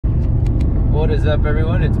What is up,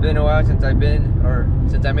 everyone? It's been a while since I made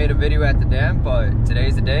a video at the dam, but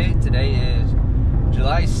today's the day. Today is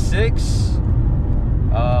July 6th,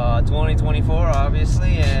 2024,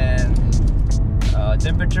 obviously, and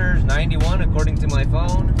temperature's 91 according to my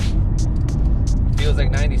phone. Feels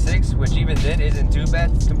like 96, which even then isn't too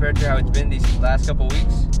bad compared to how it's been these last couple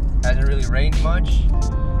weeks. Hasn't really rained much,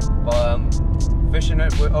 but I'm fishing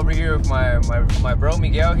over here with my bro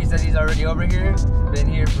Miguel. He said he's already over here. He's been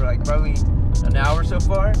here for like probably an hour so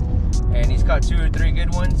far, and he's caught 2 or 3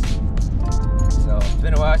 good ones. So it's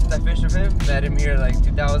been a while since I fished with him. Met him here like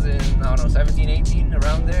 2017, 18,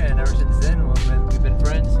 around there, and ever since then we've been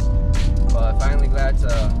friends. But finally glad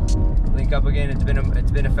to link up again. It's been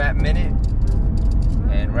a fat minute,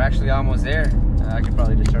 and we're actually almost there. I could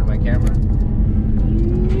probably just turn my camera.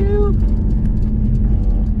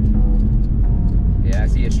 Yeah, I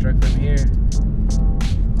see a struck from here.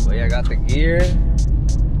 But yeah, I got the gear,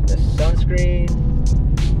 the sunscreen,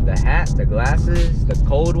 the hat, the glasses, the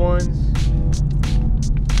cold ones.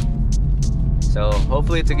 So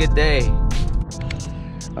hopefully it's a good day.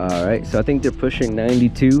 All right, so I think they're pushing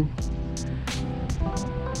 92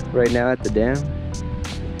 right now at the dam.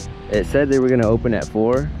 It said they were gonna open at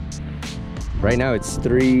 4. Right now it's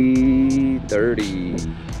 3:30.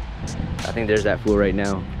 I think there's that fool right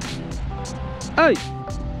now. Hey!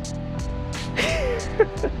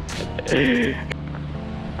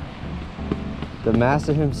 The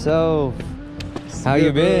master himself. How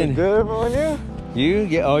you been? Good, man. Yeah. You?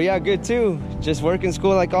 Yeah. Oh yeah, good too. Just working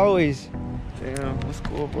school like always. Damn, what's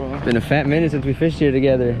cool, bro? Been a fat minute since we fished here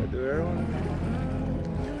together. Do everyone?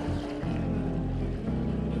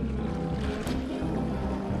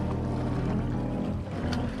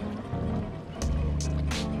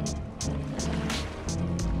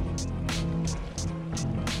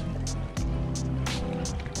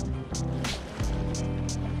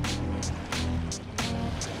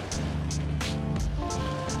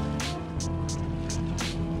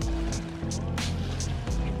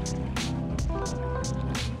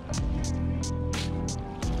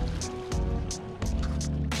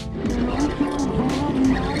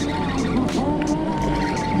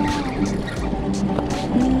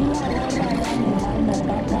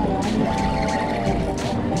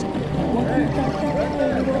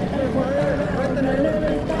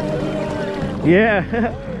 Yeah.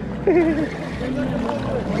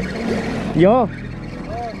 Yo.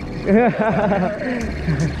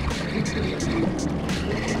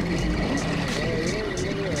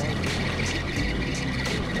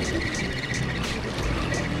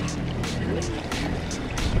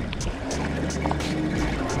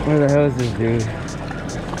 Where the hell is this dude?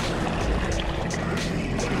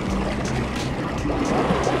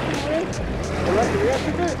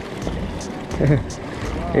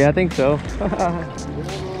 Yeah, I think so.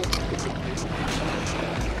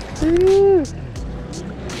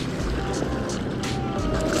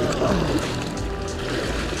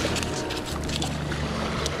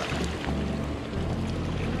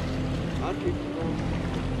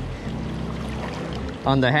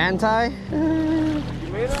 On the hand tie? You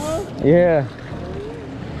made it one? Yeah.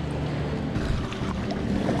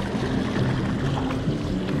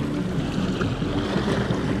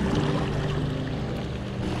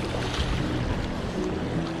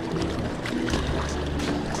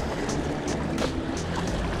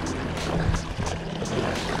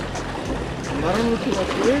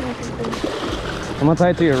 I'm gonna tie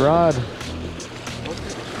it to your rod.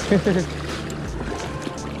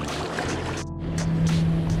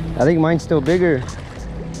 I think mine's still bigger.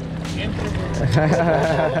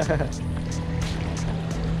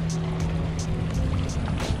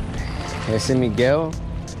 Ese Miguel.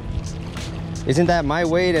 Isn't that my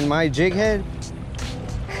weight and my jig head?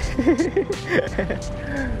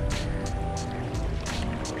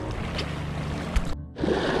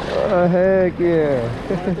 Oh, heck yeah.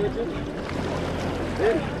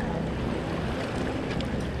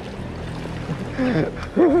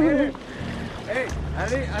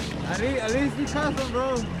 Hey, at least you caught them,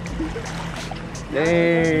 bro.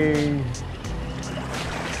 Dang.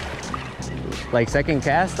 Like second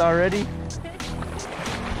cast already?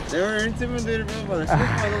 They were intimidated, bro, by the shit.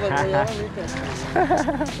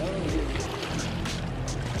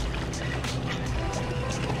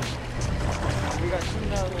 We got 2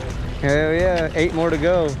 now, man. Hell yeah, 8 more to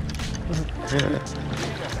go.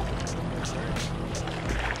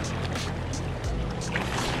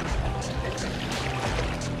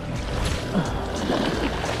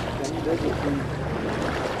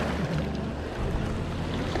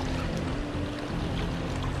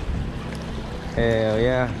 Hell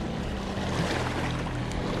yeah.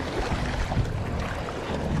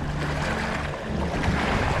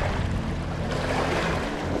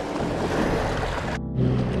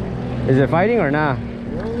 Is it fighting or not?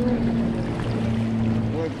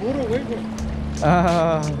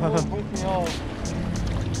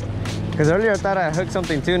 Because earlier I thought I hooked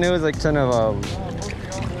something too, and it was like kind of a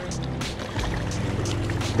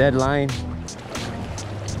dead line.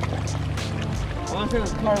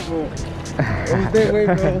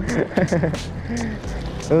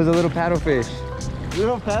 It was a little paddlefish.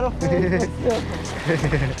 Little paddlefish?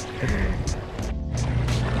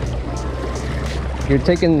 You're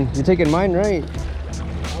taking mine, right?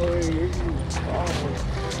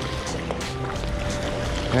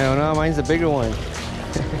 I don't know, mine's the bigger one.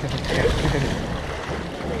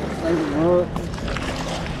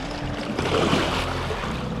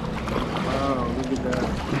 Wow, look at that.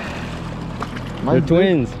 They're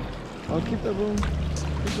twins. I'll keep that one.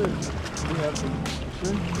 Keep it. You have them.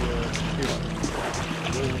 Sure? Yeah.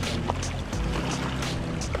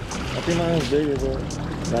 I think mine is bigger, but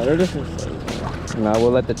nah, they're different sizes. Nah,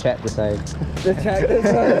 we'll let the chat decide. The chat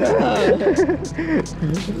decide.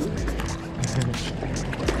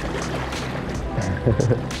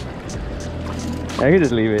 I can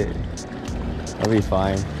just leave it. I'll be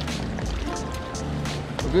fine.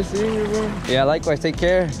 Well, good seeing you, bro. Yeah, likewise. Take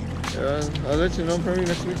care. Yeah, I'll let you know probably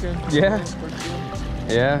next weekend. Yeah.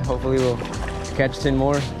 Yeah, hopefully we'll catch 10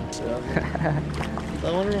 more.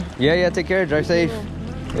 Yeah. Yeah, take care. Drive safe.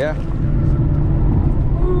 Yeah.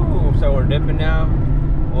 Ooh, so we're dipping now.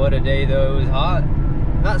 What a day though. It was hot.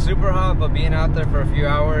 Not super hot, but being out there for a few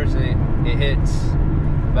hours, it hits.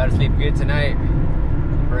 About to sleep good tonight.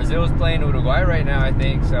 Brazil's playing Uruguay right now, I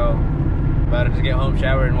think, so about to just get home,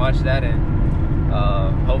 shower, and watch that, and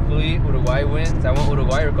hopefully Uruguay wins. I want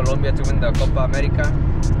Uruguay or Colombia to win the Copa America.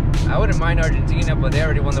 I wouldn't mind Argentina, but they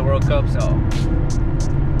already won the World Cup, so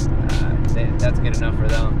that's good enough for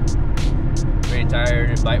them. Very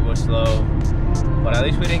tired, the bite was slow, but at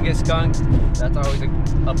least we didn't get skunked. That's always a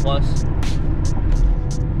plus.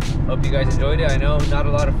 Hope you guys enjoyed it. I know not a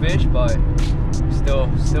lot of fish, but still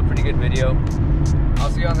pretty good video. I'll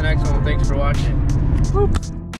see you on the next one. Thanks for watching. Boop.